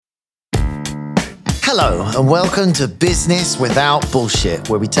Hello and welcome to Business Without Bullshit,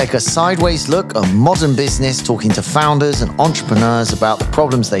 where we take a sideways look at modern business, talking to founders and entrepreneurs about the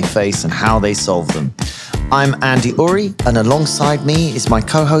problems they face and how they solve them. I'm Andy Uri, and alongside me is my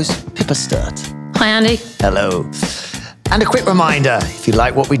co-host Pippa Sturt. Hi Andy. Hello. And a quick reminder, if you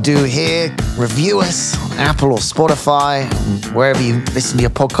like what we do here, review us on Apple or Spotify, wherever you listen to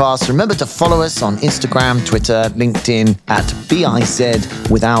your podcasts. Remember to follow us on Instagram, Twitter, LinkedIn at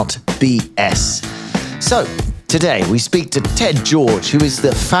BIZ without BS. So, today we speak to Ted George, who is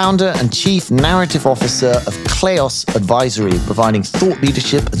the founder and chief narrative officer of Kleos Advisory, providing thought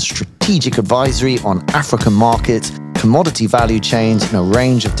leadership and strategic advisory on African markets, commodity value chains, and a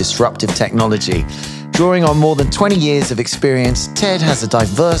range of disruptive technology. Drawing on more than 20 years of experience, Ted has a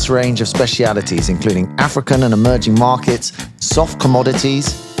diverse range of specialities, including African and emerging markets, soft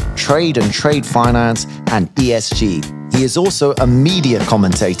commodities, trade and trade finance, and ESG. He is also a media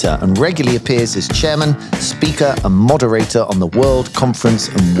commentator and regularly appears as chairman, speaker, and moderator on the World Conference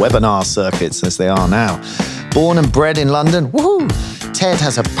and webinar circuits, as they are now. Born and bred in London, Ted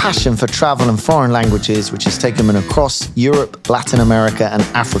has a passion for travel and foreign languages, which has taken him across Europe, Latin America, and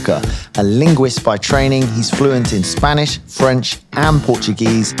Africa. A linguist by training, he's fluent in Spanish, French, and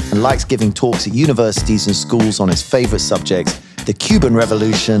Portuguese, and likes giving talks at universities and schools on his favorite subjects, the Cuban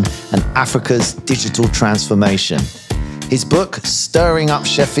Revolution and Africa's digital transformation. His book, Stirring Up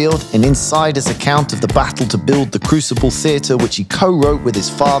Sheffield, an insider's account of the battle to build the Crucible Theatre, which he co-wrote with his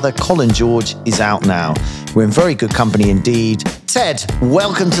father, Colin George, is out now. We're in very good company indeed. Ted,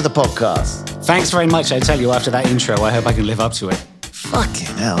 welcome to the podcast. Thanks very much. I tell you, after that intro, I hope I can live up to it.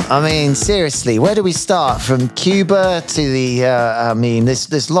 Fucking hell. I mean, seriously, where do we start? From Cuba to the,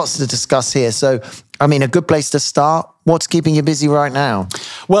 there's lots to discuss here. So, I mean, a good place to start. What's keeping you busy right now?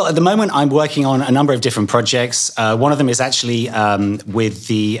 Well, at the moment, I'm working on a number of different projects. One of them is actually with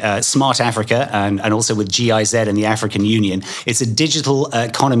the Smart Africa and also with GIZ and the African Union. It's a digital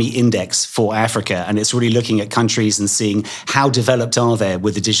economy index for Africa, and it's really looking at countries and seeing how developed are they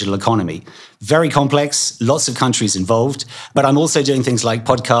with the digital economy. Very complex, lots of countries involved, but I'm also doing things like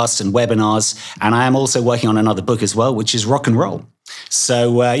podcasts and webinars, and I am also working on another book as well, which is rock and roll.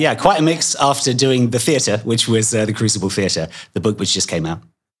 So, quite a mix after doing the theatre, which was the Crucible Theatre, the book which just came out.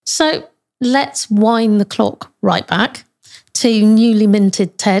 So let's wind the clock right back to newly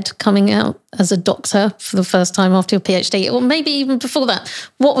minted Ted coming out as a doctor for the first time after your PhD, or maybe even before that.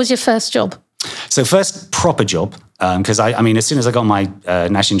 What was your first job? So first proper job, because as soon as I got my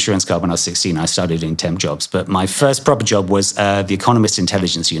national insurance card when I was 16, I started doing temp jobs. But my first proper job was the Economist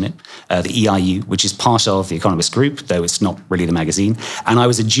Intelligence Unit, the EIU, which is part of the Economist Group, though it's not really the magazine. And I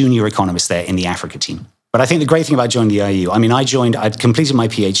was a junior economist there in the Africa team. But I think the great thing about joining the EIU, I'd completed my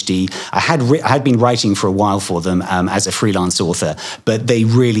PhD. I had been writing for a while for them as a freelance author, but they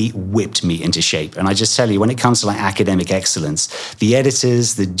really whipped me into shape. And I just tell you, when it comes to like academic excellence, the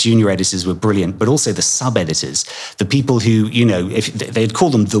editors, the junior editors were brilliant, but also the sub-editors, the people who, if they'd call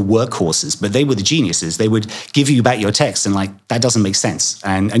them the workhorses, but they were the geniuses. They would give you back your text and like, that doesn't make sense.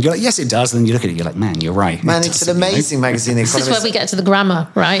 And you're like, yes, it does. And then you look at it, you're like, man, you're right. Man, it's an amazing magazine. This is where we get to the grammar,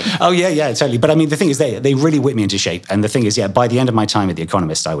 right? Oh, yeah, totally. But I mean, the thing is, they really whipped me into shape. And the thing is, by the end of my time at The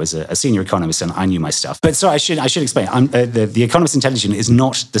Economist, I was a senior economist and I knew my stuff. But sorry, I should explain. The Economist Intelligence is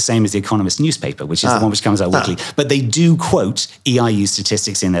not the same as The Economist newspaper, which is the one which comes out weekly. But they do quote EIU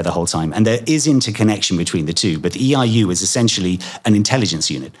statistics in there the whole time. And there is interconnection between the two. But the EIU is essentially an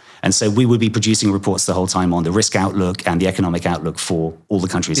intelligence unit. And so we would be producing reports the whole time on the risk outlook and the economic outlook for all the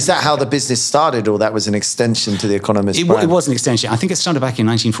countries. Is that how the business started, or that was an extension to The Economist? It was an extension. I think it started back in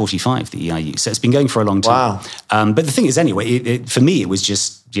 1945, the EIU. So it's been going for a long time. Wow. But the thing is, anyway, for me, it was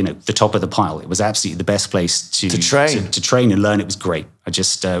just, the top of the pile. It was absolutely the best place to train. To train and learn. It was great. I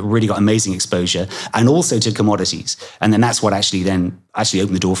just really got amazing exposure, and also to commodities. And then that's what actually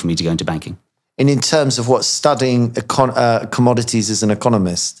opened the door for me to go into banking. And in terms of studying commodities as an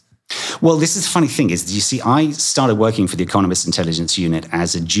economist? Well, this is the funny thing is, you see, I started working for the Economist Intelligence Unit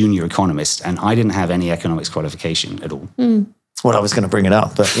as a junior economist, and I didn't have any economics qualification at all. Well, I was going to bring it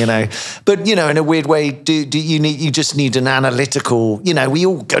up, but in a weird way, you just need an analytical, we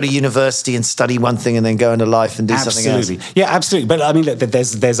all go to university and study one thing and then go into life and do something else. Yeah, absolutely. But I mean, look,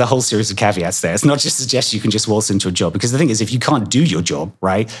 there's a whole series of caveats there. It's not just suggest you can just waltz into a job, because the thing is, if you can't do your job,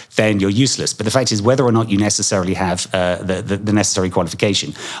 right, then you're useless. But the fact is, whether or not you necessarily have the necessary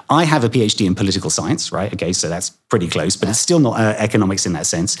qualification. I have a PhD in political science, right? Okay, so that's pretty close, but it's still not economics in that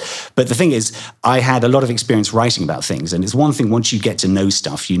sense. But the thing is, I had a lot of experience writing about things, and it's one thing once you get to know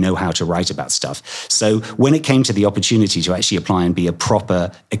stuff, you know how to write about stuff. So when it came to the opportunity to actually apply and be a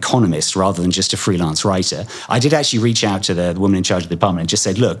proper economist rather than just a freelance writer, I did actually reach out to the woman in charge of the department and just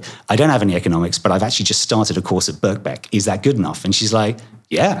said, look, I don't have any economics, but I've actually just started a course at Birkbeck. Is that good enough? And she's like,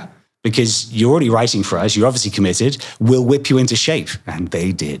 yeah. Because you're already writing for us, you're obviously committed, we'll whip you into shape. And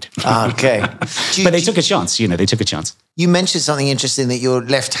they did. Okay. But they took a chance, they took a chance. You mentioned something interesting that you're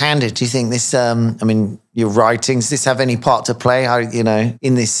left-handed. Do you think this, your writings, does this have any part to play,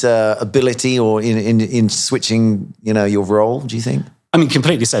 in this ability or in switching, your role, do you think? I mean,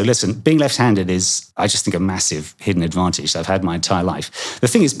 completely so. Listen, being left-handed is, I just think, a massive hidden advantage that I've had my entire life. The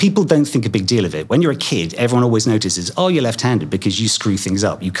thing is, people don't think a big deal of it. When you're a kid, everyone always notices, oh, you're left-handed because you screw things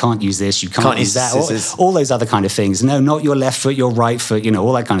up. You can't use this, you can't use that, all those other kind of things. No, not your left foot, your right foot,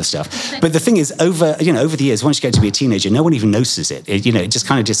 all that kind of stuff. But the thing is, over the years, once you get to be a teenager, no one even notices it. It just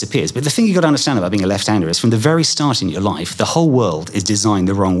kind of disappears. But the thing you got to understand about being a left-hander is from the very start in your life, the whole world is designed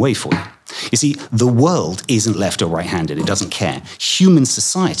the wrong way for you. You see, the world isn't left or right-handed. It doesn't care. Human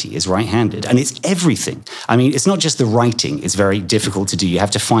society is right-handed, and it's everything. I mean, it's not just the writing. It's very difficult to do. You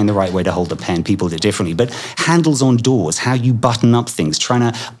have to find the right way to hold the pen. People do it differently. But handles on doors, how you button up things, trying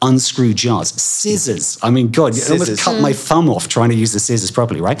to unscrew jars, scissors. I mean, God, I almost cut my thumb off trying to use the scissors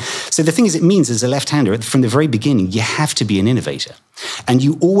properly, right? So the thing is, it means as a left-hander, from the very beginning, you have to be an innovator. And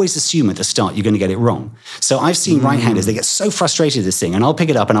you always assume at the start you're going to get it wrong. So I've seen right-handers, they get so frustrated with this thing, and I'll pick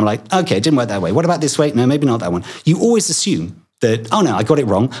it up and I'm like, okay, it didn't work that way. What about this way? No, maybe not that one. You always assume that, oh no, I got it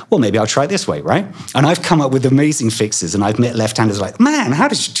wrong. Well, maybe I'll try it this way, right? And I've come up with amazing fixes, and I've met left-handers like, man, how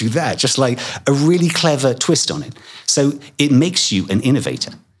did you do that? Just like a really clever twist on it. So it makes you an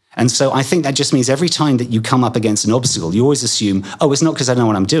innovator. And so I think that just means every time that you come up against an obstacle, you always assume, oh, it's not because I don't know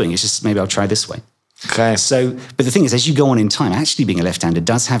what I'm doing. It's just maybe I'll try this way. Okay. So, but the thing is, as you go on in time, actually being a left-hander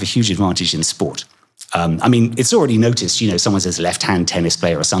does have a huge advantage in sport. It's already noticed, someone says left-hand tennis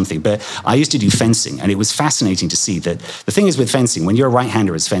player or something, but I used to do fencing, and it was fascinating to see that the thing is with fencing, when you're a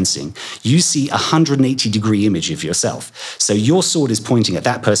right-hander as fencing, you see a 180-degree image of yourself. So your sword is pointing at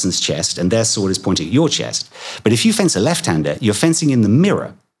that person's chest, and their sword is pointing at your chest. But if you fence a left-hander, you're fencing in the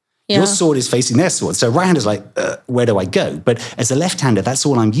mirror. Yeah. Your sword is facing their sword. So right-hander's like, where do I go? But as a left-hander, that's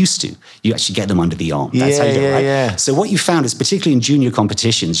all I'm used to. You actually get them under the arm. That's how you do it, right? Yeah. So what you found is, particularly in junior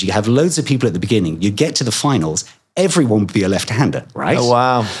competitions, you have loads of people at the beginning. You get to the finals, everyone would be a left-hander, right? Oh,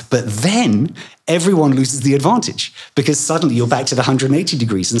 wow. But then everyone loses the advantage because suddenly you're back to the 180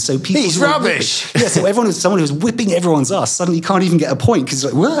 degrees. And so people... He's rubbish. So someone who's whipping everyone's ass suddenly can't even get a point because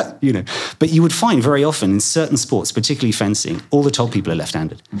like, what? But you would find very often in certain sports, particularly fencing, all the top people are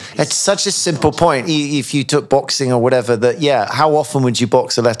left-handed. It's such a simple point. If you took boxing or whatever, how often would you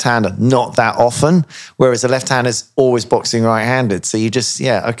box a left-hander? Not that often. Whereas a left-hander's always boxing right-handed. So you just,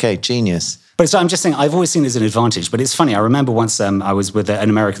 genius. But so I'm just saying, I've always seen it as an advantage. But it's funny, I remember once I was with an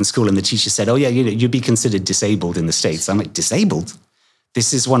American school and the teacher said, oh yeah, you'd be considered disabled in the States. I'm like, disabled?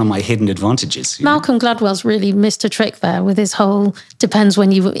 This is one of my hidden advantages. Malcolm Gladwell's really missed a trick there with his whole, depends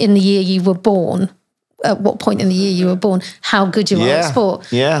when you were in the year you were born, at what point in the year you were born, how good you are at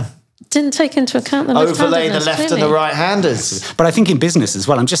sport. Yeah. Didn't take into account the overlay the left and the right-handers. But I think in business as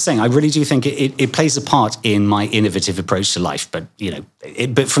well, I'm just saying, I really do think it plays a part in my innovative approach to life. But,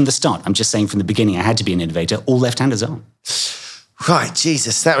 but from the start, I'm just saying from the beginning, I had to be an innovator. All left-handers are. Right,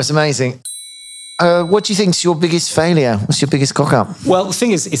 Jesus, that was amazing. What do you think is your biggest failure? What's your biggest cock-up? Well, the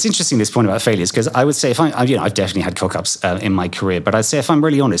thing is, it's interesting, this point about failures, because I would say, I've definitely had cock-ups in my career, but I'd say if I'm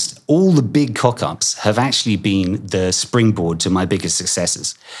really honest, all the big cock-ups have actually been the springboard to my biggest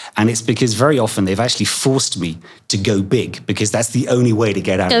successes. And it's because very often they've actually forced me to go big, because that's the only way to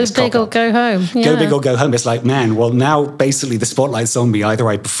get out of this cock-up. Go big or go home. Yeah. Go big or go home. It's like, man, well, now basically the spotlight's on me. Either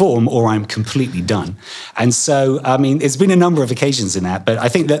I perform or I'm completely done. And so, it's been a number of occasions in that, but I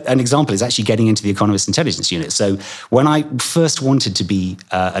think that an example is actually getting into the Economist Intelligence Unit. So when I first wanted to be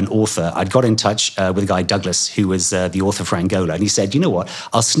an author, I'd got in touch with a guy, Douglas, who was the author for Angola. And he said, you know what,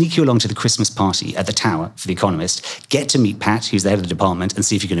 I'll sneak you along to the Christmas party at the Tower for The Economist, get to meet Pat, who's the head of the department, and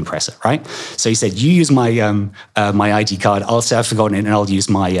see if you can impress her, right? So he said, you use my my ID card, I'll say I've forgotten it, and I'll use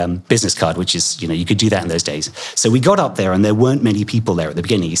my business card, which is, you could do that in those days. So we got up there and there weren't many people there at the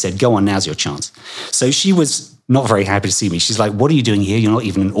beginning. He said, go on, now's your chance. So she was not very happy to see me. She's like, what are you doing here? You're not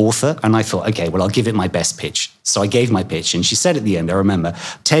even an author. And I thought, okay, well, I'll give it my best pitch. So I gave my pitch, and she said at the end, I remember,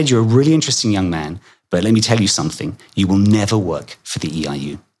 Ted, you're a really interesting young man, but let me tell you something. You will never work for the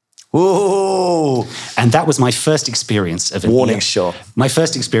EIU. Whoa. And that was my first experience of an Warning shot. My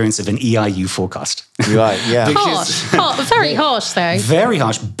first experience of an EIU forecast. Right, yeah. Very harsh though. Very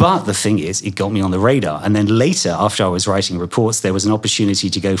harsh. But the thing is, it got me on the radar. And then later, after I was writing reports, there was an opportunity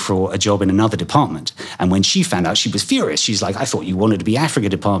to go for a job in another department. And when she found out, she was furious. She's like, I thought you wanted to be Africa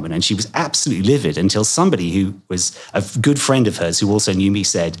department. And she was absolutely livid until somebody who was a good friend of hers, who also knew me,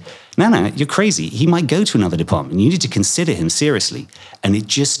 said, no, you're crazy. He might go to another department. You need to consider him seriously. And it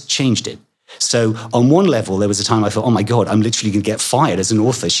just changed it. So on one level, there was a time I thought, oh my God, I'm literally going to get fired as an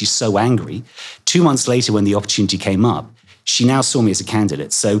author. She's so angry. 2 months later, when the opportunity came up, she now saw me as a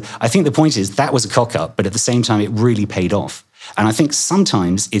candidate. So I think the point is that was a cock-up, but at the same time, it really paid off. And I think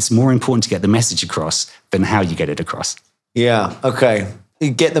sometimes it's more important to get the message across than how you get it across. Yeah, okay. You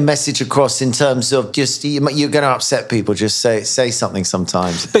get the message across in terms of just, you're going to upset people, just say something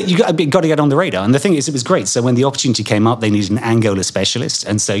sometimes. But you got to get on the radar. And the thing is, it was great. So when the opportunity came up, they needed an Angola specialist.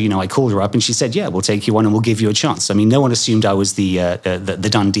 And so, I called her up and she said, yeah, we'll take you on and we'll give you a chance. I mean, no one assumed I was the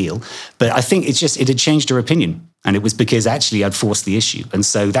done deal. But I think it had changed her opinion. And it was because actually I'd forced the issue. And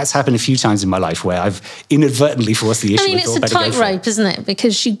so that's happened a few times in my life where I've inadvertently forced the issue. I mean, it's a tightrope, isn't it?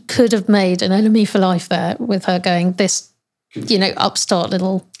 Because she could have made an enemy for life there with her going, this, upstart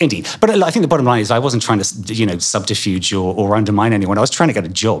little... Indeed. But I think the bottom line is I wasn't trying to, subterfuge or undermine anyone. I was trying to get a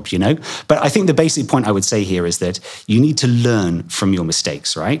job, But I think the basic point I would say here is that you need to learn from your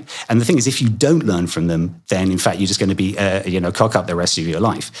mistakes, right? And the thing is, if you don't learn from them, then in fact, you're just going to be, cock up the rest of your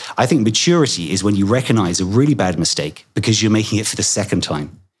life. I think maturity is when you recognize a really bad mistake because you're making it for the second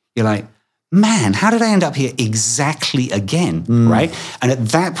time. You're like, man, how did I end up here exactly again, right? And at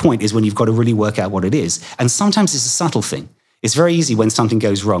that point is when you've got to really work out what it is. And sometimes it's a subtle thing. It's very easy when something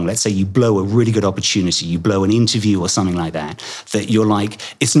goes wrong. Let's say you blow a really good opportunity, you blow an interview or something like that you're like,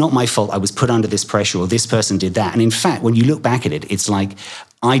 it's not my fault, I was put under this pressure or this person did that. And in fact, when you look back at it, it's like,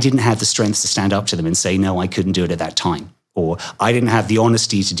 I didn't have the strength to stand up to them and say, no, I couldn't do it at that time. Or I didn't have the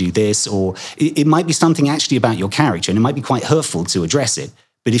honesty to do this. Or it might be something actually about your character and it might be quite hurtful to address it.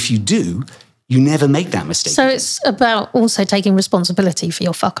 But if you do, you never make that mistake. So it's about also taking responsibility for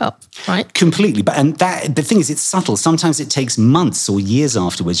your fuck up, right? Completely. But the thing is, it's subtle. Sometimes it takes months or years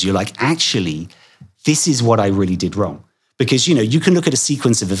afterwards. You're like, actually, this is what I really did wrong. Because, you can look at a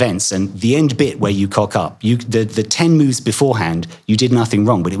sequence of events and the end bit where you cock up, the 10 moves beforehand, you did nothing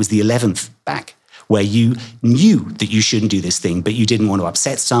wrong, but it was the 11th back where you knew that you shouldn't do this thing, but you didn't want to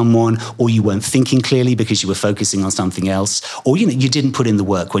upset someone, or you weren't thinking clearly because you were focusing on something else, or, you didn't put in the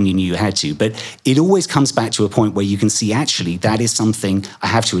work when you knew you had to. But it always comes back to a point where you can see, actually, that is something I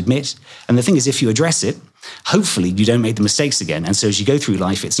have to admit. And the thing is, if you address it, hopefully you don't make the mistakes again. And so as you go through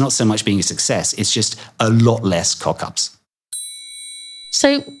life, it's not so much being a success, it's just a lot less cock-ups.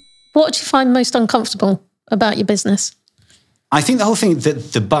 So what do you find most uncomfortable about your business? I think the whole thing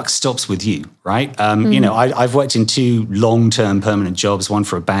that the buck stops with you, right? I've worked in 2 long-term permanent jobs, one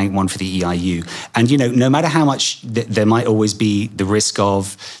for a bank, one for the EIU. And, no matter how much there might always be the risk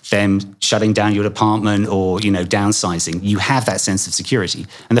of them shutting down your department or, downsizing, you have that sense of security.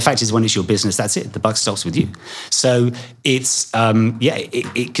 And the fact is, when it's your business, that's it. The buck stops with you. So it's,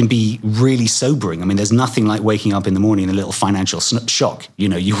 it can be really sobering. I mean, there's nothing like waking up in the morning in a little financial shock. You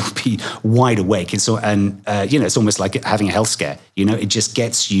will be wide awake. It's almost like having a health scare. It just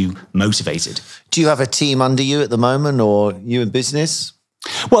gets you motivated. Do you have a team under you at the moment, or you in business?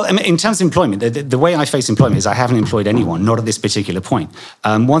 Well, in terms of employment, the way I face employment is I haven't employed anyone, not at this particular point.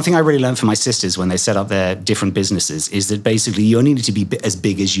 One thing I really learned from my sisters when they set up their different businesses is that basically you only need to be as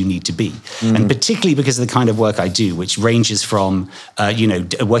big as you need to be. And particularly because of the kind of work I do, which ranges from,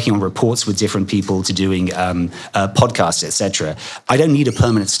 working on reports with different people to doing podcasts, etc. I don't need a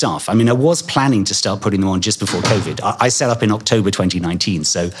permanent staff. I mean, I was planning to start putting them on just before COVID. I set up in October 2019,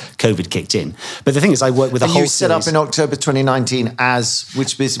 so COVID kicked in. But the thing is, I work with a whole You set up in October 2019 as...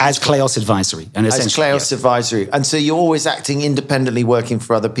 Which business? As Kleos Advisory. And as Kleos Advisory. And so you're always acting independently, working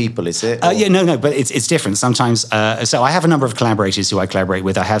for other people, is it? No, but it's different. Sometimes, so I have a number of collaborators who I collaborate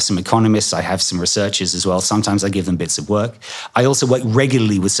with. I have some economists, I have some researchers as well. Sometimes I give them bits of work. I also work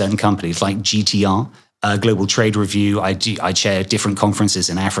regularly with certain companies like GTR, Global Trade Review. I chair different conferences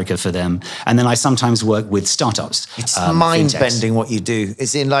in Africa for them. And then I sometimes work with startups. It's mind-bending what you do.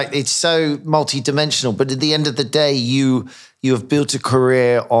 It's so multi-dimensional, but at the end of the day, you you have built a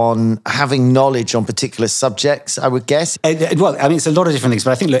career on having knowledge on particular subjects, I would guess. Well, I mean, it's a lot of different things,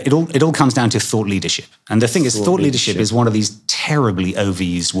 but I think look, it all comes down to thought leadership. And the thing is, thought leadership is one of these terribly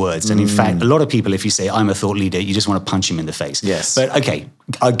overused words. And in fact, a lot of people, if you say, I'm a thought leader, you just want to punch him in the face. Yes. But okay,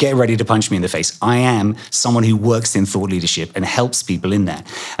 I'll get ready to punch me in the face. I am someone who works in thought leadership and helps people in that.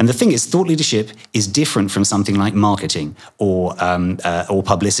 And the thing is, thought leadership is different from something like marketing or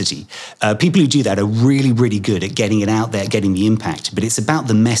publicity. People who do that are really, really good at getting it out there, getting the impact, but it's about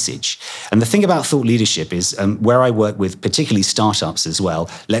the message. And the thing about thought leadership is where I work with particularly startups as well.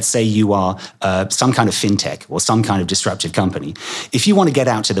 Let's say you are some kind of fintech or some kind of disruptive company. If you want to get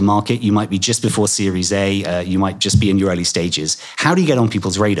out to the market, you might be just before Series A, you might just be in your early stages. How do you get on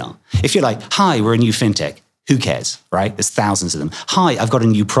people's radar? If you're like, hi, we're a new fintech, who cares, right? There's thousands of them. Hi, I've got a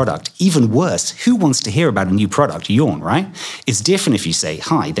new product. Even worse, who wants to hear about a new product? Yawn, right? It's different if you say,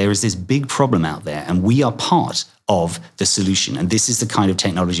 hi, there is this big problem out there and we are part of the solution. And this is the kind of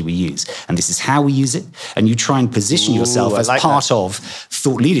technology we use. And this is how we use it. And you try and position yourself as part of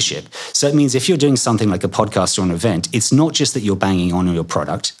thought leadership. So it means if you're doing something like a podcast or an event, it's not just that you're banging on your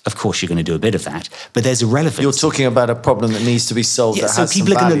product. Of course, you're going to do a bit of that, but there's a relevance. You're talking about a problem that needs to be solved that has some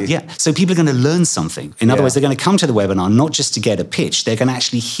value. So people are going to learn something. In other words, they're going to come to the webinar not just to get a pitch, they're going to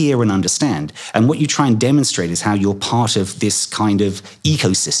actually hear and understand. And what you try and demonstrate is how you're part of this kind of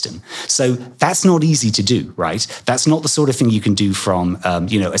ecosystem. So that's not easy to do, right? That's not the sort of thing you can do from,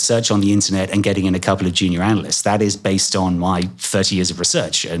 a search on the internet and getting in a couple of junior analysts. That is based on my 30 years of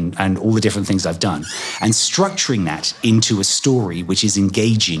research and all the different things I've done. And structuring that into a story which is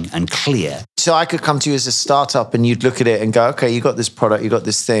engaging and clear. So I could come to you as a startup and you'd look at it and go, okay, you got this product, you got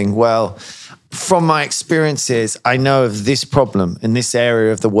this thing. Well, from my experiences, I know of this problem in this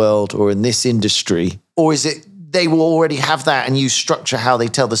area of the world or in this industry. Or is it they will already have that and you structure how they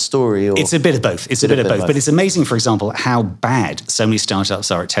tell the story? Or? It's a bit of both. It's a bit of both. But it's amazing, for example, how bad so many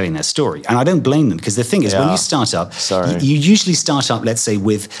startups are at telling their story. And I don't blame them because the thing is, when you start up, you usually start up, let's say,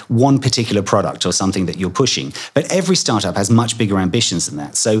 with one particular product or something that you're pushing. But every startup has much bigger ambitions than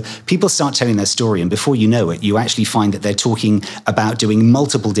that. So people start telling their story and before you know it, you actually find that they're talking about doing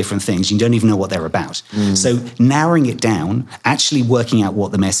multiple different things. You don't even know what they're about. So narrowing it down, actually working out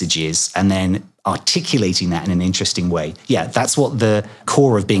what the message is, and then articulating that in an interesting way. Yeah, that's what the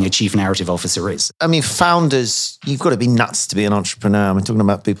core of being a chief narrative officer is. I mean, founders, you've got to be nuts to be an entrepreneur. I'm talking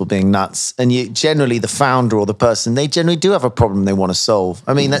about people being nuts. And generally the founder or the person, they generally do have a problem they want to solve.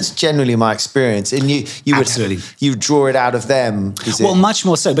 I mean, that's generally my experience. And you would draw it out of them. Well, much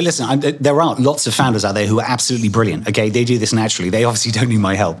more so. But listen, there are lots of founders out there who are absolutely brilliant. Okay, they do this naturally. They obviously don't need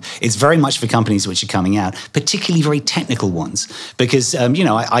my help. It's very much for companies which are coming out, particularly very technical ones. Because,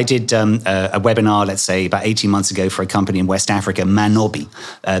 I did a webinar, let's say, about 18 months ago for a company in West Africa, Manobi.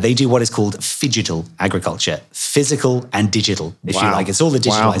 They do what is called phygital agriculture, physical and digital, if you like. It's all the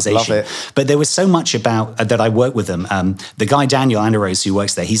digitalization. Love it. But there was so much about that I worked with them. The guy, Daniel Anderose, who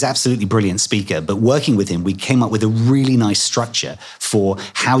works there, he's absolutely brilliant speaker. But working with him, we came up with a really nice structure for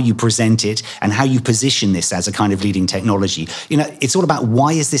how you present it and how you position this as a kind of leading technology. It's all about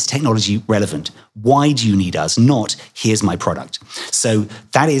why is this technology relevant? Why do you need us? Not here's my product. So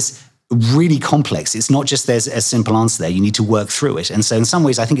that is really complex. It's not just there's a simple answer there. You need to work through it. And so in some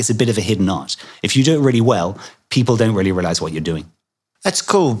ways, I think it's a bit of a hidden art. If you do it really well, people don't really realize what you're doing. That's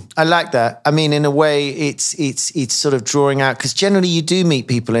cool. I like that. I mean, in a way, it's sort of drawing out, because generally you do meet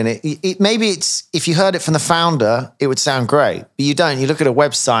people in it. Maybe it's, if you heard it from the founder, it would sound great, but you don't. You look at a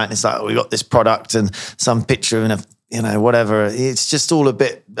website and it's like, we got this product and some picture and whatever. It's just all a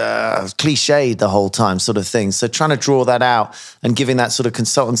bit cliched the whole time, sort of thing. So trying to draw that out and giving that sort of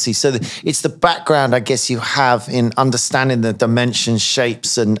consultancy. So it's the background, I guess, you have in understanding the dimensions,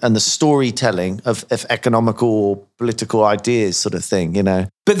 shapes, and the storytelling of economical or political ideas, sort of thing,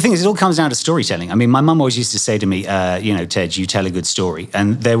 But the thing is, it all comes down to storytelling. I mean, my mum always used to say to me, Ted, you tell a good story.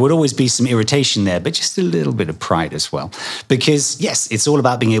 And there would always be some irritation there, but just a little bit of pride as well. Because, yes, it's all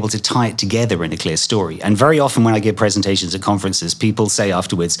about being able to tie it together in a clear story. And very often when I give presentations at conferences, people say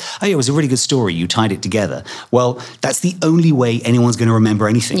afterwards, oh, yeah, it was a really good story. You tied it together. Well, that's the only way anyone's going to remember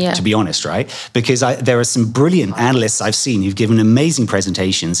anything, to be honest, right? Because there are some brilliant analysts I've seen who've given amazing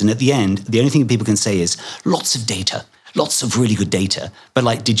presentations. And at the end, the only thing people can say is lots of data. Lots of really good data,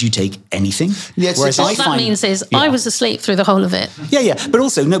 but did you take anything? Yes. What that means is I was asleep through the whole of it. Yeah. But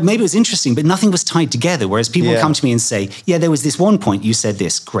also, no, maybe it was interesting, but nothing was tied together. Whereas people come to me and say, yeah, there was this one point you said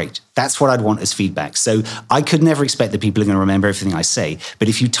this, great. That's what I'd want as feedback. So I could never expect that people are going to remember everything I say. But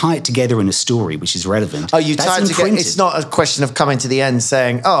if you tie it together in a story which is relevant, you tie it together. It's not a question of coming to the end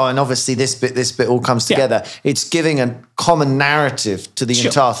saying, "Oh, and obviously this bit all comes together." It's giving a common narrative to the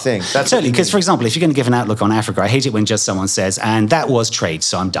entire thing. That's totally. Because, for example, if you're going to give an outlook on Africa, I hate it when just someone says, "And that was trade,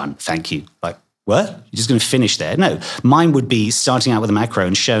 so I'm done. Thank you." Like, what? You're just going to finish there? No. Mine would be starting out with a macro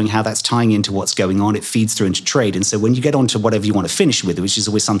and showing how that's tying into what's going on. It feeds through into trade. And so when you get on to whatever you want to finish with, which is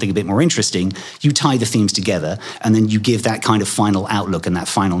always something a bit more interesting, you tie the themes together and then you give that kind of final outlook and that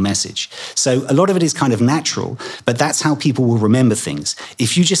final message. So a lot of it is kind of natural, but that's how people will remember things.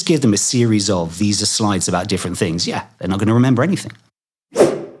 If you just give them a series of, these are slides about different things, they're not going to remember anything.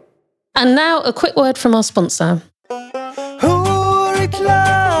 And now a quick word from our sponsor.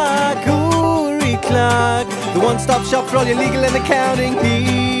 Clark, the one-stop shop for all your legal and accounting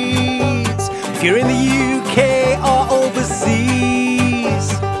needs. If you're in the UK or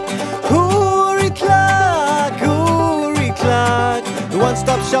overseas, Hoori Clark, the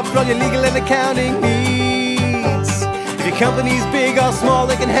one-stop shop for all your legal and accounting needs. If your company's big or small,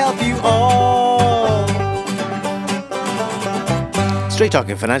 they can help you all. Straight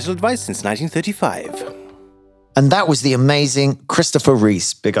talking financial advice since 1935. And that was the amazing Christopher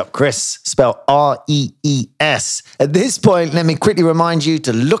Rees. Big up Chris, spelled R-E-E-S. At this point, let me quickly remind you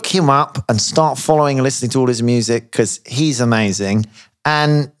to look him up and start following and listening to all his music because he's amazing.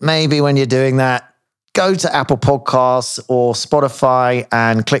 And maybe when you're doing that, go to Apple Podcasts or Spotify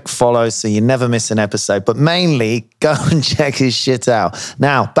and click follow so you never miss an episode. But mainly, go and check his shit out.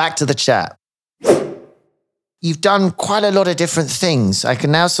 Now, back to the chat. You've done quite a lot of different things. I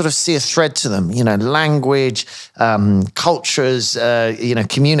can now sort of see a thread to them, language, cultures,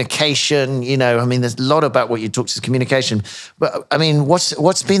 communication, I mean, there's a lot about what you talk to communication. But I mean,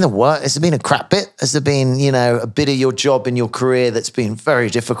 what's been the work? Has there been a crap bit? Has there been, a bit of your job in your career that's been very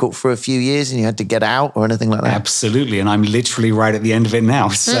difficult for a few years and you had to get out or anything like that? Absolutely. And I'm literally right at the end of it now.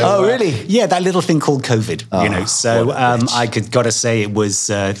 So, really? Yeah, that little thing called COVID, So I got to say it was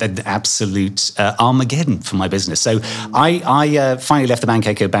an absolute Armageddon for my business. So I finally left the Bank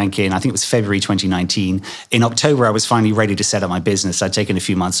Echo Bank in, I think it was February 2019. In October, I was finally ready to set up my business. I'd taken a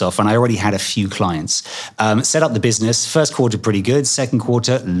few months off and I already had a few clients. Set up the business. First quarter, pretty good. Second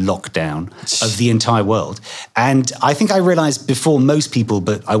quarter, lockdown of the entire world. And I think I realized before most people,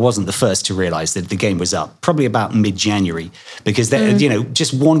 but I wasn't the first to realize that the game was up, probably about mid-January, because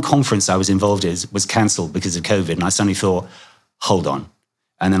just one conference I was involved in was cancelled because of COVID. And I suddenly thought, hold on.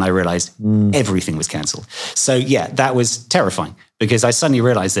 And then I realized everything was cancelled. So that was terrifying because I suddenly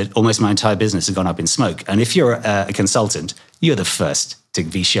realized that almost my entire business had gone up in smoke. And if you're a consultant, you're the first to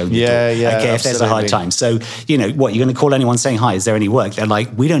be shown the door. Okay, if there's a hard time. So, you're going to call anyone saying, hi, is there any work? They're like,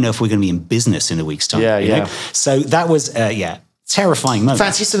 we don't know if we're going to be in business in a week's time. You know? So that was, terrifying moment.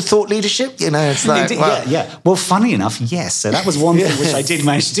 Fancy some thought leadership? It's like... Well, funny enough, yes. So that was one thing which I did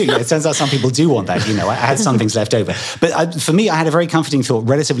manage to do. It turns out some people do want that. I had some things left over. But for me, I had a very comforting thought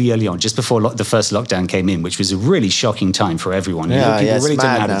relatively early on, just before the first lockdown came in, which was a really shocking time for everyone. People really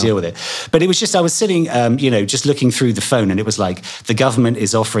didn't know how to deal with it. But it was just, I was sitting, just looking through the phone, and it was like, the government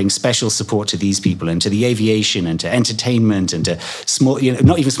is offering special support to these people and to the aviation and to entertainment and to small,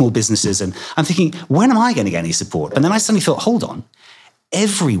 not even small businesses. And I'm thinking, when am I going to get any support? And then I suddenly thought, hold on.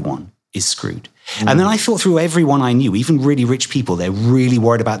 Everyone is screwed. And then I thought through everyone I knew, even really rich people, they're really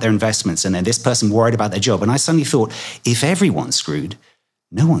worried about their investments. And then this person worried about their job. And I suddenly thought, if everyone's screwed,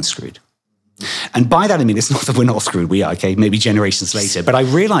 no one's screwed. And by that, I mean, it's not that we're not screwed. We are, okay, maybe generations later. But I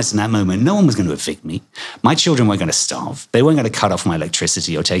realized in that moment, no one was going to evict me. My children weren't going to starve. They weren't going to cut off my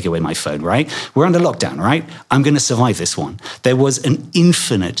electricity or take away my phone, right? We're under lockdown, right? I'm going to survive this one. There was an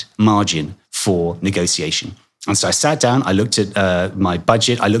infinite margin for negotiation. And so I sat down, I looked at my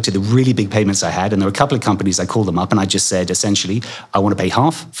budget, I looked at the really big payments I had, and there were a couple of companies, I called them up, and I just said, essentially, I want to pay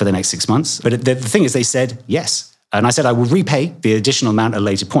half for the next 6 months. But the thing is, they said, yes. And I said, I will repay the additional amount at a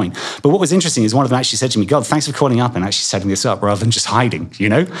later point. But what was interesting is one of them actually said to me, God, thanks for calling up and actually setting this up rather than just hiding,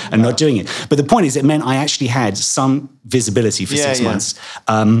 and not doing it. But the point is, it meant I actually had some visibility for 6 months.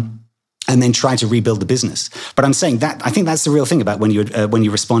 And then try to rebuild the business. But I'm saying that I think that's the real thing about when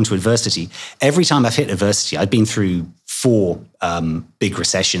you respond to adversity. Every time I've hit adversity, I've been through 4 big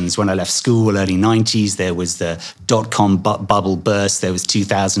recessions. When I left school, early 90s, there was the dot-com bubble burst. There was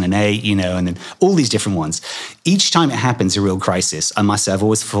 2008, and then all these different ones. Each time it happens, a real crisis, I must say, I've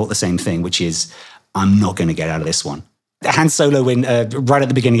always thought the same thing, which is, I'm not going to get out of this one. Han Solo, right at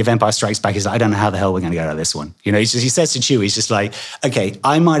the beginning of Empire Strikes Back, is like, I don't know how the hell we're going to get out of this one. He says to Chewie, he's just like, okay,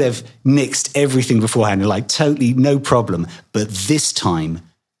 I might have nixed everything beforehand, and like, totally no problem. But this time,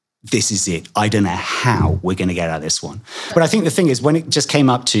 this is it. I don't know how we're going to get out of this one. But I think the thing is, when it just came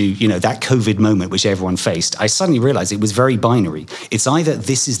up to, that COVID moment, which everyone faced, I suddenly realized it was very binary. It's either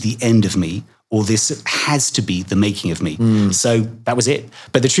this is the end of me, or this has to be the making of me. So that was it.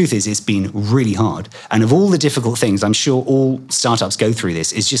 But the truth is, it's been really hard. And of all the difficult things, I'm sure all startups go through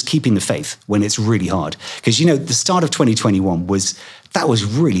this, is just keeping the faith when it's really hard. Because, the start of 2021 was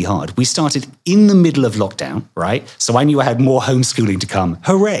really hard. We started in the middle of lockdown, right? So I knew I had more homeschooling to come.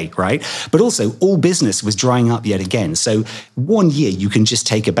 Hooray, right? But also, all business was drying up yet again. So 1 year, you can just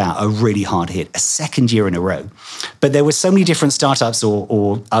take about a really hard hit, a second year in a row. But there were so many different startups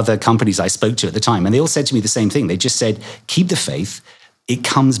or other companies I spoke to at the time, and they all said to me the same thing. They just said, keep the faith, it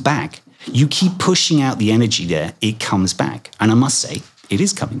comes back. You keep pushing out the energy there, it comes back. And I must say, it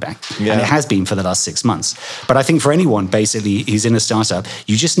is coming back. Yeah. And it has been for the last 6 months. But I think for anyone, basically, who's in a startup,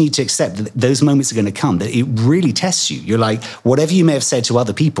 you just need to accept that those moments are going to come, that it really tests you. You're like, whatever you may have said to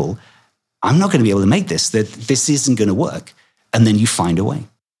other people, I'm not going to be able to make this, that this isn't going to work. And then you find a way.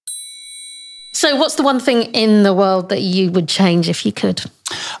 So what's the one thing in the world that you would change if you could?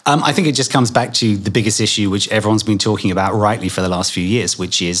 I think it just comes back to the biggest issue, which everyone's been talking about rightly for the last few years,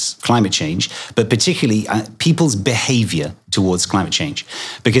 which is climate change, but particularly people's behavior towards climate change.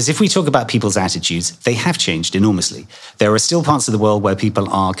 Because if we talk about people's attitudes, they have changed enormously. There are still parts of the world where people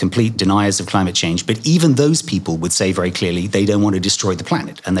are complete deniers of climate change, but even those people would say very clearly they don't want to destroy the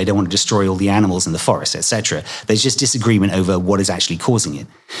planet and they don't want to destroy all the animals in the forest, etc. There's just disagreement over what is actually causing it.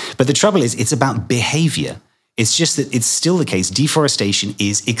 But the trouble is, it's about behavior. It's just that it's still the case. Deforestation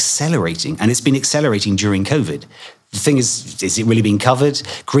is accelerating, and it's been accelerating during COVID. The thing is it really being covered?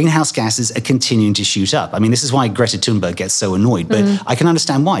 Greenhouse gases are continuing to shoot up. I mean, this is why Greta Thunberg gets so annoyed, but I can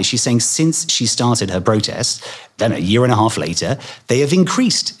understand why. She's saying since she started her protests, then a year and a half later, they have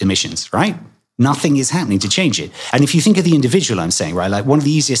increased emissions, right? Nothing is happening to change it. And if you think of the individual, I'm saying, right, like one of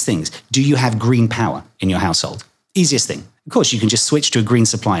the easiest things, do you have green power in your household? Easiest thing. Of course, you can just switch to a green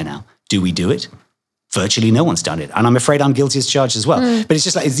supplier now. Do we do it? Virtually no one's done it. And I'm afraid I'm guilty as charged as well. But it's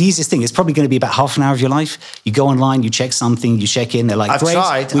just like, it's the easiest thing. It's probably going to be about half an hour of your life. You go online, you check something, you check in, they're like, great.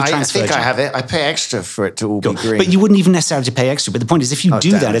 I've tried. I think I have it. I pay extra for it to all be green. But you wouldn't even necessarily pay extra. But the point is, if you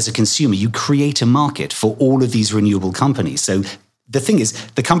do that as a consumer, you create a market for all of these renewable companies. So the thing is,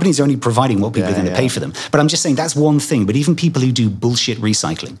 the companies are only providing what people are going to pay for them. But I'm just saying that's one thing. But even people who do bullshit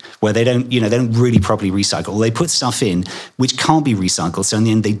recycling, where they don't really properly recycle, or they put stuff in which can't be recycled, so in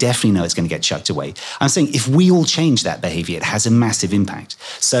the end, they definitely know it's going to get chucked away. I'm saying if we all change that behavior, it has a massive impact.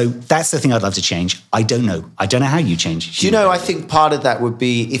 So that's the thing I'd love to change. I don't know how you change. Do you know, I think part of that would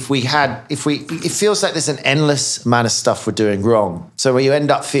be it feels like there's an endless amount of stuff we're doing wrong. So where you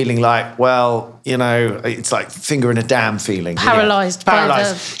end up feeling like, well, it's like finger in a dam feeling. Paralyzed by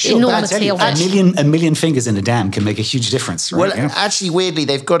the enormity of it. A million fingers in a dam can make a huge difference, right? Well, actually, weirdly,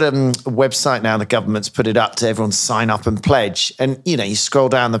 they've got a website now, the government's put it up to everyone sign up and pledge. And, you scroll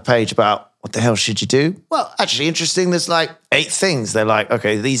down the page about what the hell should you do? Well, actually, interesting, there's like 8 things. They're like,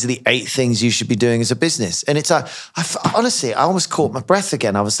 okay, these are the 8 things you should be doing as a business. And it's like, honestly, I almost caught my breath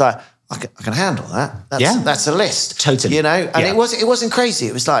again. I was like, I can handle that. That's a list. Totally. And it wasn't crazy.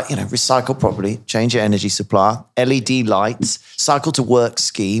 It was like, recycle properly, change your energy supply, LED lights, cycle to work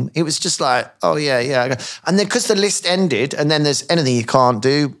scheme. It was just like, oh yeah. And then because the list ended, and then there's anything you can't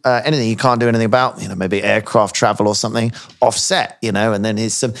do anything about, maybe aircraft travel or something, offset, and then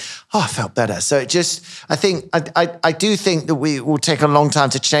here's some, I felt better. So it just, I think, I do think that we will take a long time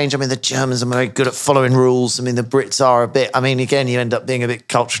to change. I mean, the Germans are very good at following rules. I mean, the Brits are a bit, again, you end up being a bit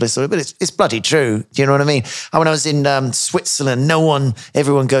culturalist, but it's bloody true. Do you know what I mean? And when I was in Switzerland,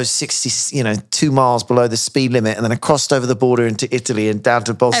 everyone goes 60, 2 miles below the speed limit, and then I crossed over the border into Italy and down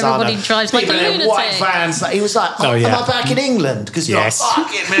to Bolzano. Everybody drives like a lunatic. White vans. He was like, am I back in England? Because you're like, fuck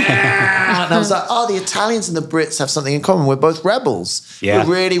it, man. And I was like, the Italians and the Brits have something in common. We're both rebels. Yeah.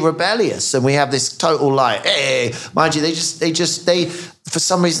 We're really rebellious, and we have this total hey, mind you, they for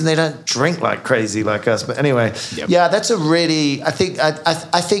some reason they don't drink like crazy like us. But anyway, that's a really, I think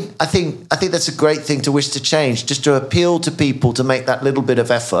that's a great thing to wish to change, just to appeal to people to make that little bit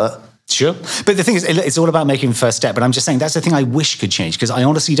of effort. Sure. But the thing is, it's all about making the first step. But I'm just saying that's the thing I wish could change, because I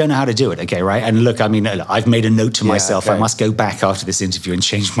honestly don't know how to do it. Okay, right? And look, I've made a note to myself. Okay. I must go back after this interview and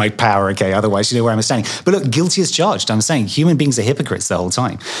change my power. Okay, otherwise, you know where I'm standing. But look, guilty as charged. I'm saying human beings are hypocrites the whole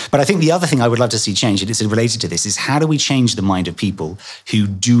time. But I think the other thing I would love to see change, and it's related to this, is how do we change the mind of people who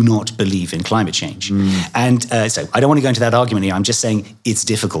do not believe in climate change? And so I don't want to go into that argument here. I'm just saying it's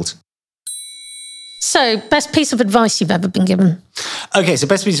difficult. So, best piece of advice you've ever been given? Okay, so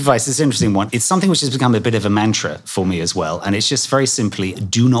best piece of advice, this is an interesting one. It's something which has become a bit of a mantra for me as well. And it's just very simply,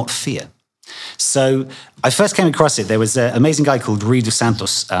 do not fear. So I first came across it. There was an amazing guy called Rui dos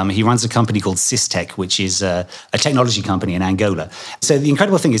Santos. He runs a company called Systech, which is a technology company in Angola. So the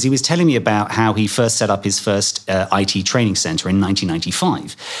incredible thing is he was telling me about how he first set up his first IT training center in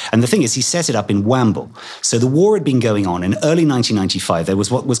 1995. And the thing is, he set it up in Wambo. So the war had been going on. In early 1995, there was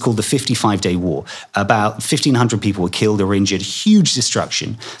what was called the 55-day war. About 1,500 people were killed or injured, huge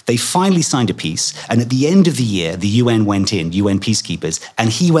destruction. They finally signed a peace. And at the end of the year, the UN went in, UN peacekeepers, and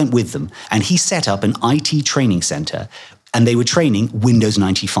he went with them. And he set up an IT training center, and they were training Windows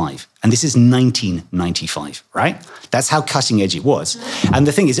 95. And this is 1995, right? That's how cutting edge it was. And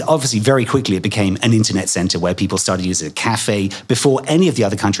the thing is, obviously, very quickly it became an internet center where people started using a cafe before any of the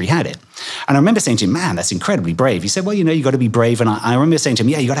other country had it. And I remember saying to him, man, that's incredibly brave. He said, well, you got to be brave. And I remember saying to him,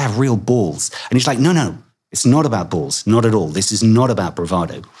 yeah, you got to have real balls. And he's like, no, it's not about balls, not at all. This is not about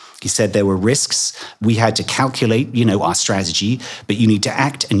bravado. He said there were risks. We had to calculate, our strategy, but you need to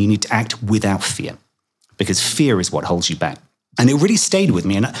act, and you need to act without fear, because fear is what holds you back. And it really stayed with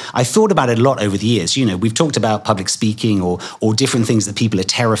me. And I thought about it a lot over the years. We've talked about public speaking or different things that people are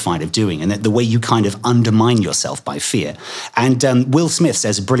terrified of doing, and that the way you kind of undermine yourself by fear. And Will Smith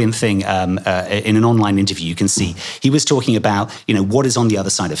says a brilliant thing in an online interview you can see. He was talking about, what is on the other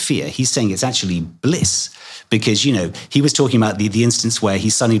side of fear. He's saying it's actually bliss. Because, he was talking about the instance where he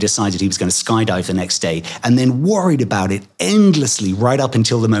suddenly decided he was going to skydive the next day and then worried about it endlessly right up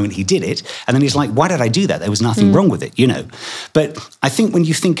until the moment he did it. And then he's like, why did I do that? There was nothing wrong with it, But I think when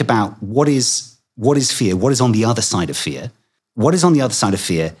you think about what is fear, what is on the other side of fear, what is on the other side of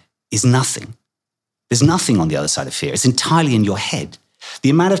fear is nothing. There's nothing on the other side of fear. It's entirely in your head.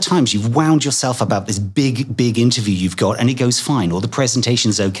 The amount of times you've wound yourself about this big interview you've got and it goes fine, or the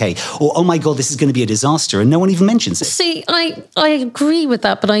presentation's okay, or, oh my God, this is going to be a disaster, and no one even mentions it. See, I agree with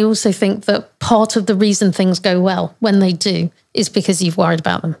that, but I also think that part of the reason things go well when they do is because you've worried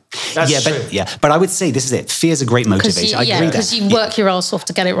about them. That's true. But I would say this is it. Fear's a great motivator. I agree with that. Because you work your ass off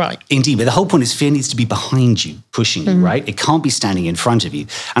to get it right. Indeed, but the whole point is fear needs to be behind you, pushing you, right? It can't be standing in front of you.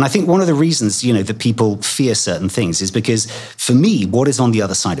 And I think one of the reasons, that people fear certain things is because, for me, what is on the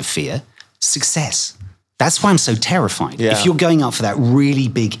other side of fear? Success. That's why I'm so terrified. Yeah. If you're going out for that really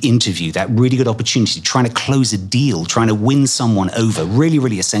big interview, that really good opportunity, trying to close a deal, trying to win someone over, really,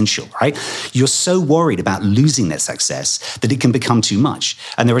 really essential, right? You're so worried about losing that success that it can become too much.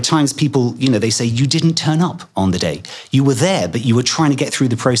 And there are times people, they say, you didn't turn up on the day. You were there, but you were trying to get through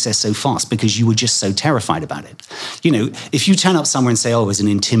the process so fast because you were just so terrified about it. If you turn up somewhere and say, oh, it's an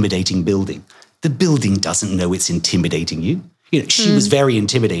intimidating building, the building doesn't know it's intimidating you. She was very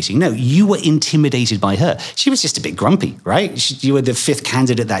intimidating. No, you were intimidated by her. She was just a bit grumpy, right? You were the fifth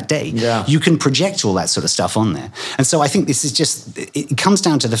candidate that day. Yeah. You can project all that sort of stuff on there. And so I think this is just, it comes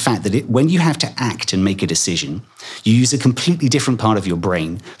down to the fact that when you have to act and make a decision, you use a completely different part of your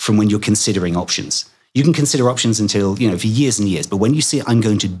brain from when you're considering options. You can consider options until, for years and years. But when you say, I'm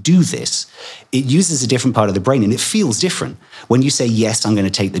going to do this, it uses a different part of the brain and it feels different. When you say, yes, I'm going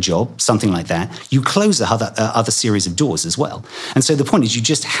to take the job, something like that, you close the other series of doors as well. And so the point is you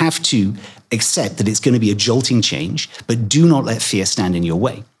just have to accept that it's going to be a jolting change, but do not let fear stand in your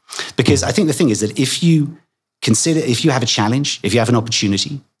way. Because I think the thing is that if you have a challenge, if you have an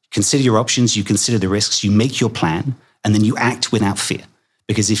opportunity, consider your options, you consider the risks, you make your plan, and then you act without fear.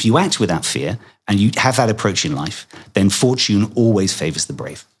 Because if you act without fear and you have that approach in life, then fortune always favors the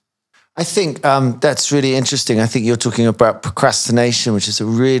brave. I think that's really interesting. I think you're talking about procrastination, which is a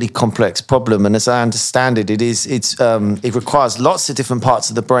really complex problem. And as I understand it, it requires lots of different parts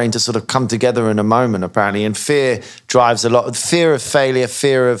of the brain to sort of come together in a moment, apparently. And fear drives a lot. Fear of failure,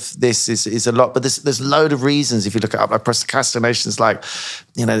 fear of this is a lot. But there's a load of reasons. If you look at like procrastination, it's like,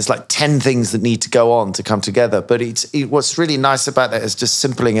 there's like 10 things that need to go on to come together. But what's really nice about that is just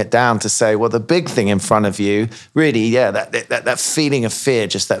simpling it down to say, well, the big thing in front of you, really, that feeling of fear,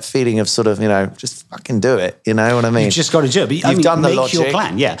 just that feeling of sort of, just fucking do it. You know what I mean? You've just got to do it. But You've done the make logic. your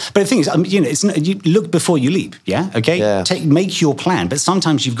plan, yeah. But the thing is, you look before you leap, yeah? Okay? Yeah. Make your plan. But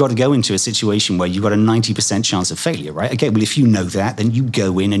sometimes you've got to go into a situation where you've got a 90% chance of failure, right? Okay, well, if you know that, then you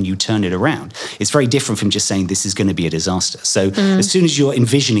go in and you turn it around. It's very different from just saying this is going to be a disaster. So as soon as you're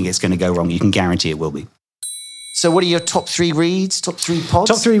envisioning it's going to go wrong, you can guarantee it will be. So what are your top 3 reads, top 3 pods?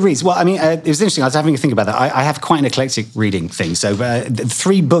 Top 3 reads. Well, it was interesting. I was having to think about that. I have quite an eclectic reading thing. So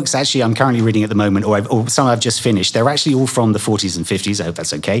 3 books, actually, I'm currently reading at the moment, or some I've just finished. They're actually all from the 40s and 50s. I hope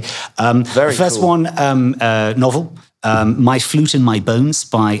that's okay. Very the first cool. one, novel. My Flute and My Bones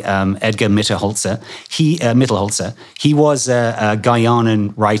by Edgar Mitterholzer. Mittelholzer. He was a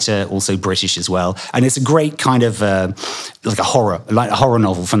Guyanan writer, also British as well. And it's a great kind of like a horror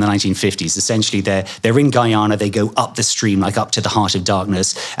novel from the 1950s. Essentially, they're in Guyana. They go up the stream, like up to the heart of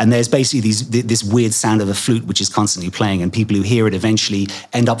darkness. And there's basically this weird sound of a flute which is constantly playing. And people who hear it eventually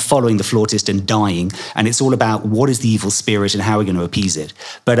end up following the flautist and dying. And it's all about what is the evil spirit and how we're going to appease it.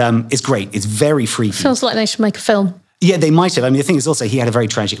 But it's great. It's very freaky. Feels like they should make a film. Yeah, they might have. I mean, the thing is also he had a very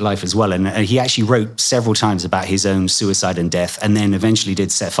tragic life as well. And he actually wrote several times about his own suicide and death, and then eventually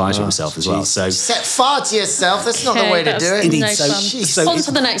did set fire to himself as well. So set fire to yourself? That's not the way to do it. Indeed. No So on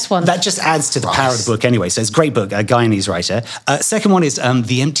to the next one. That just adds to the power of the book anyway. So it's a great book, a Guyanese writer. Second one is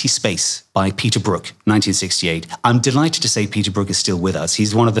The Empty Space by Peter Brook, 1968. I'm delighted to say Peter Brook is still with us.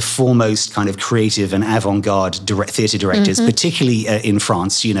 He's one of the foremost kind of creative and avant-garde theatre directors, particularly in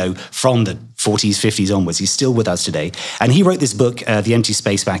France, from the 40s, 50s onwards. He's still with us today. And he wrote this book, The Empty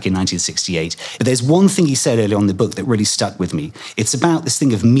Space, back in 1968. But there's one thing he said early on in the book that really stuck with me. It's about this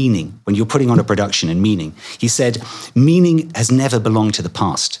thing of meaning, when you're putting on a production and meaning. He said, meaning has never belonged to the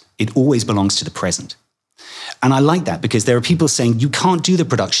past. It always belongs to the present. And I like that because there are people saying you can't do the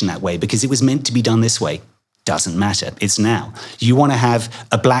production that way because it was meant to be done this way. Doesn't matter. It's now. You want to have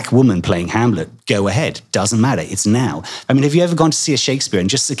a black woman playing Hamlet? Go ahead. Doesn't matter. It's now. I mean, have you ever gone to see a Shakespeare and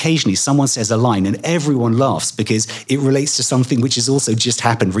just occasionally someone says a line and everyone laughs because it relates to something which has also just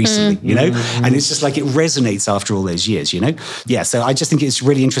happened recently, And it's just like it resonates after all those years, Yeah, so I just think it's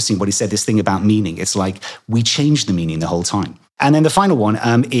really interesting what he said, this thing about meaning. It's like we change the meaning the whole time. And then the final one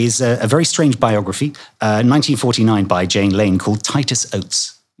is a very strange biography, 1949 by Jane Lane called Titus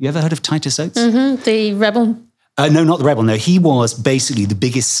Oates. You ever heard of Titus Oates? The rebel. No, not the rebel. No, he was basically the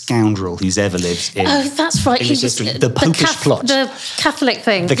biggest scoundrel who's ever lived in. Oh, that's right. English history. The Popish plot. The Catholic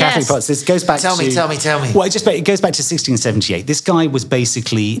thing. The Catholic plot. This goes back Tell me. Well, it goes back to 1678. This guy was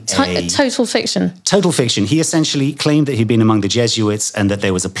basically total fiction. Total fiction. He essentially claimed that he'd been among the Jesuits and that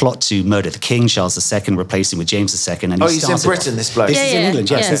there was a plot to murder the king, Charles II, replace him with James II. And he's in Britain, this bloke. This is in England,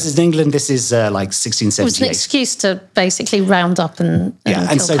 yes. Yeah. This is in England. This is like 1678. It was an excuse to basically round up and and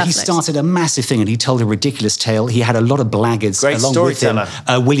kill so Catholics. He started a massive thing and he told a ridiculous tale. He had a lot of blackguards along with him.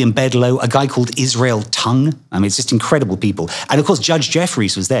 William Bedloe, a guy called Israel Tongue. I mean, it's just incredible people. And of course, Judge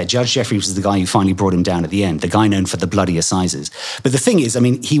Jeffreys was there. Judge Jeffreys was the guy who finally brought him down at the end, the guy known for the bloody assizes. But the thing is, I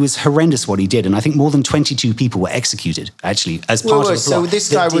mean, he was horrendous what he did. And I think more than 22 people were executed, actually, as part of the plot. So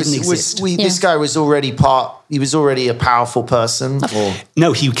this guy this guy was already he was already a powerful person? Or?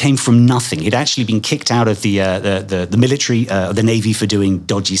 No, he came from nothing. He'd actually been kicked out of the military, the Navy for doing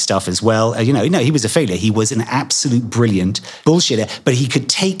dodgy stuff as well. He was a failure. He was an absolute brilliant bullshitter, but he could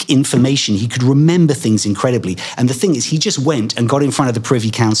take information. He could remember things incredibly. And the thing is, he just went and got in front of the Privy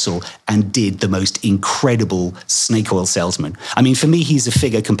Council and did the most incredible snake oil salesman. I mean, for me, he's a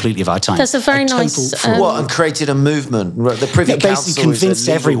figure completely of our time. There's a very nice... and created a movement. The Privy Council basically convinced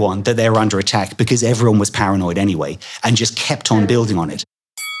everyone that they were under attack because everyone was paranoid anyway, and just kept on building on it.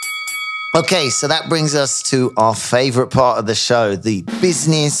 Okay, so that brings us to our favorite part of the show, the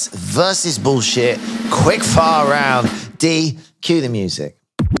business versus bullshit quick fire round. D, cue the music.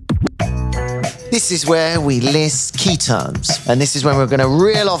 This is where we list key terms, and this is when we're going to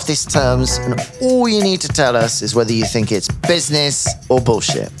reel off these terms, and all you need to tell us is whether you think it's business or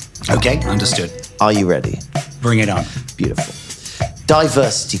bullshit. Okay, understood. Are you ready? Bring it on. Beautiful.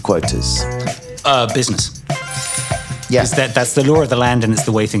 Diversity quotas. Business. Yeah. That's the law of the land and it's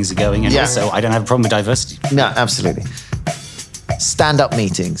the way things are going. And also, I don't have a problem with diversity. No, absolutely. Stand-up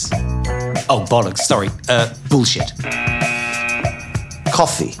meetings. Oh, bollocks. Sorry. Bullshit.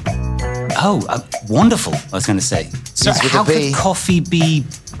 Coffee. Oh, wonderful, I was going to say. So how could coffee be...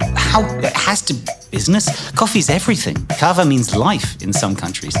 it has to... Business? Coffee's everything. Kava means life in some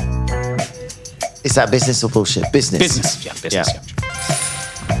countries. Is that business or bullshit? Business. Business, yeah. Business,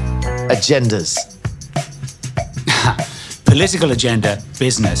 yeah. Agendas. Political agenda,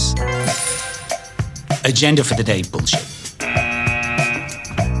 business. Agenda for the day, bullshit.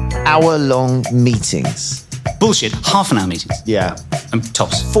 Hour-long meetings. Bullshit, half an hour meetings. Yeah.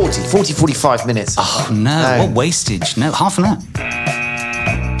 Tops. 45 minutes. Oh, no, what wastage. No, half an hour.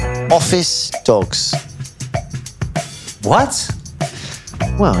 Office dogs. What?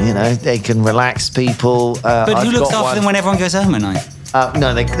 Well, they can relax people. But who looks after them when everyone goes home at night?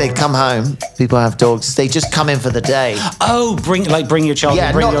 No, they come home. People have dogs. They just come in for the day. Oh, bring your child.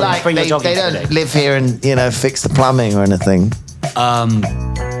 Yeah, bring not your like dog they in for the don't day. live here and fix the plumbing or anything.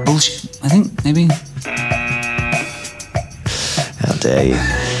 Bullshit. I think maybe. How dare you?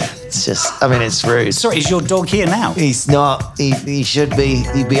 It's just, I mean, it's rude. Sorry, is your dog here now? He's not. He should be.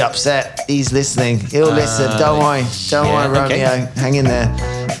 He'd be upset. He's listening. He'll listen. Don't worry. Don't worry, okay. Romeo. Hang in there.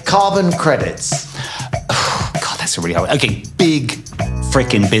 Carbon credits. Oh, God, that's a really hard. Okay, big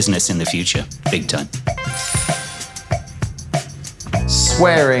freaking business in the future. Big time.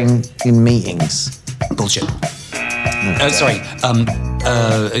 Swearing in meetings. Bullshit. Sorry.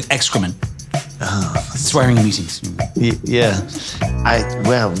 Excrement. Swearing in meetings. Yeah.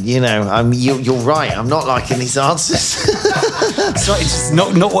 You're right. I'm not liking these answers. Sorry, it's just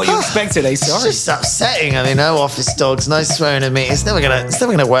not what you expected, eh? It's Sorry. just upsetting. I mean, no office dogs, no swearing in meetings. It's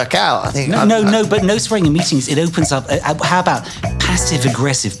never gonna work out. I think. No, but no swearing in meetings. It opens up. How about passive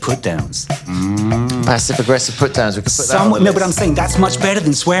aggressive put downs? Passive aggressive put downs. We could put that on the No, list. but I'm saying that's much better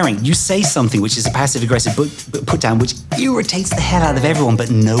than swearing. You say something which is a passive aggressive put down, which irritates the hell out of everyone, but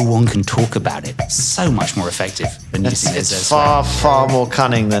no one can talk about it. So much more effective than using it as It's swearing. far more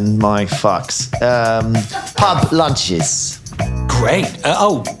cunning than my fucks. Pub lunches. Great.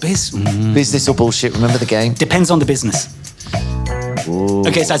 Business or bullshit? Remember the game? Depends on the business.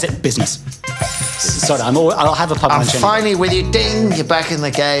 Okay, so I said business. Sorry, I'll have a pub I'm lunch anyway. finally with you. Ding! You're back in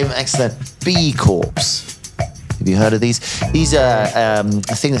the game. Excellent. B Corps. Have you heard of these? These are a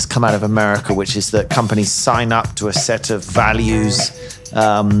thing that's come out of America, which is that companies sign up to a set of values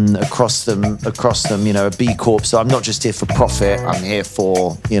across them. You know, a B Corp. So I'm not just here for profit. I'm here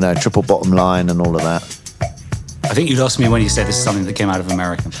for triple bottom line and all of that. I think you lost me when you said this is something that came out of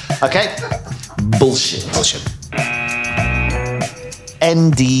America. Okay. Bullshit.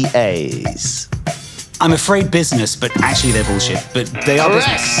 NDAs. I'm afraid business, but actually they're bullshit. But they are Correct.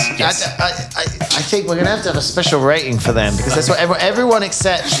 business. Yes. I think we're going to have a special rating for them because that's what everyone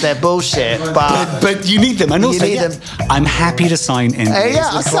accepts. They're bullshit, But you need them, and also need them. I'm happy to sign NDAs. Yeah,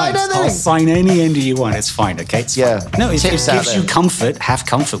 I'll with sign clients. anything. I'll sign any NDA you want. It's fine, okay? It's Yeah. fine. No, it Tips out gives you there. comfort. Have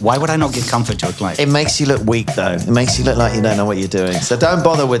comfort. Why would I not give comfort to a client? It makes you look weak, though. It makes you look like you don't know what you're doing. So don't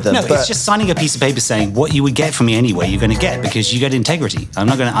bother with them. No, it's just signing a piece of paper saying what you would get from me anyway. You're going to get because you get integrity. I'm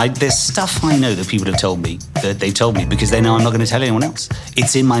not going to. There's stuff I know that people have told me that they've told me because they know I'm not going to tell anyone else.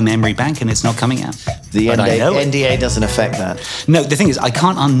 It's in my memory bank and it's not coming out. the But I know it. NDA doesn't affect that. No, the thing is, I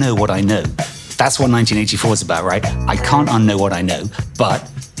can't unknow what I know. That's what 1984 is about, right? I can't unknow what I know, but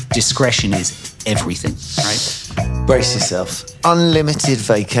discretion is everything, right? Brace yourself. Unlimited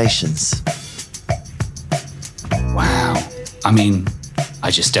vacations. Wow. I mean, I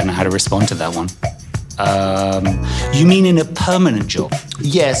just don't know how to respond to that one. You mean in a permanent job?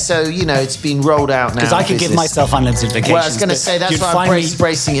 Yeah, so, it's been rolled out now. Because I could give business. myself unlimited vacations. Well, I was going to but say, that's you'd why I'm find me-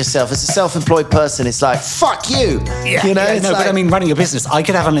 bracing yourself. As a self-employed person, it's like, fuck you. Yeah, It's but like- I mean, running a business, I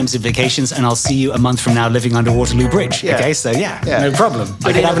could have unlimited vacations and I'll see you a month from now living under Waterloo Bridge. Yeah. Okay, so Yeah. no problem. I But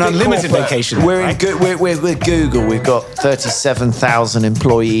could in have a an big unlimited corporate, vacation. We're right? with Google. We've got 37,000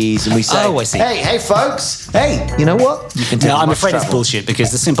 employees, and we say, Oh, I see. hey, folks, hey, you know what? You can take No, I'm much afraid it's travel. bullshit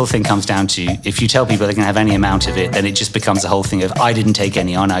because the simple thing comes down to if you tell people they can have any amount of it, then it just becomes a whole thing of I didn't take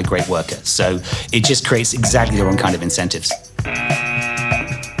any, aren't I a great worker? So it just creates exactly the wrong kind of incentives.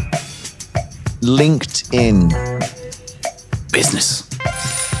 LinkedIn. Business.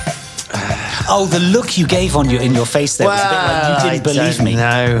 Oh, the look you gave in your face there was a bit like you didn't believe me.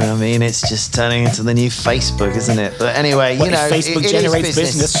 No, I mean, it's just turning into the new Facebook, isn't it? But anyway, What, if Facebook it generates is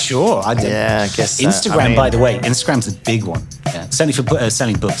business? Sure. I did. Yeah, I guess so. Instagram, I mean- by the way, Instagram's a big one. Yeah, certainly for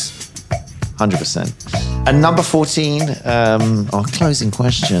selling books. 100%. And number 14, our closing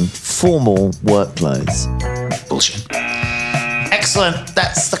question, formal work clothes. Bullshit. Excellent.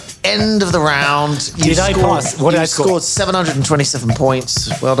 That's the end of the round. Did I pass? What did I score? scored 727 points.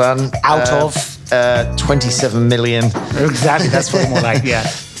 Well done. Out of? 27 million. Exactly. That's probably more like, yeah.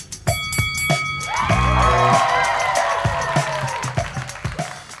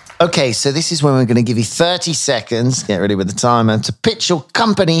 Okay, so this is when we're going to give you 30 seconds, get ready with the timer, to pitch your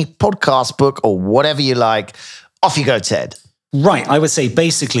company, podcast, book, or whatever you like. Off you go, Ted. Right. I would say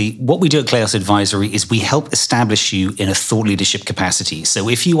basically what we do at Kleos Advisory is we help establish you in a thought leadership capacity. So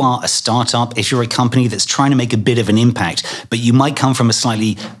if you are a startup, if you're a company that's trying to make a bit of an impact, but you might come from a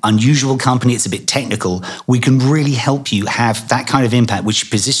slightly unusual company, it's a bit technical, we can really help you have that kind of impact, which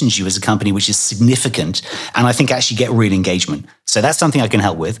positions you as a company which is significant and I think actually get real engagement. So that's something I can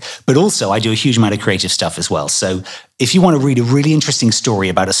help with. But also I do a huge amount of creative stuff as well. So if you want to read a really interesting story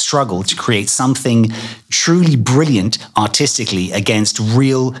about a struggle to create something truly brilliant artistically against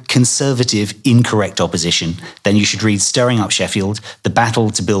real conservative, incorrect opposition, then you should read Stirring Up Sheffield, The Battle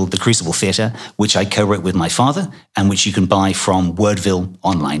to Build the Crucible Theatre, which I co-wrote with my father and which you can buy from Wordville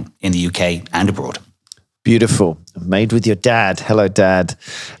online in the UK and abroad. Beautiful. Made with your dad. Hello, Dad.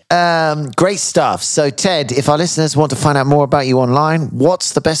 Great stuff. So, Ted, if our listeners want to find out more about you online,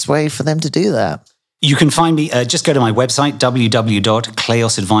 what's the best way for them to do that? You can find me, just go to my website,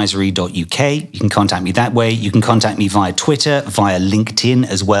 www.kleosadvisory.uk. You can contact me that way. You can contact me via Twitter, via LinkedIn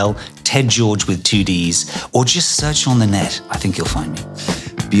as well, Ted George with 2 Ds, or just search on the net. I think you'll find me.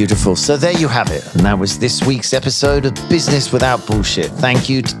 Beautiful. So there you have it. And that was this week's episode of Business Without Bullshit. Thank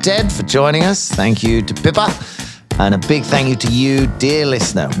you to Ted for joining us. Thank you to Pippa. And a big thank you to you, dear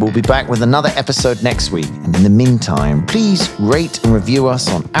listener. We'll be back with another episode next week. And in the meantime, please rate and review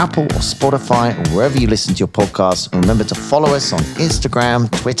us on Apple or Spotify or wherever you listen to your podcasts. And remember to follow us on Instagram,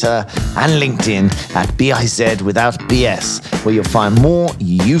 Twitter, and LinkedIn at BIZ without BS, where you'll find more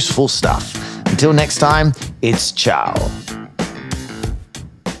useful stuff. Until next time, it's ciao.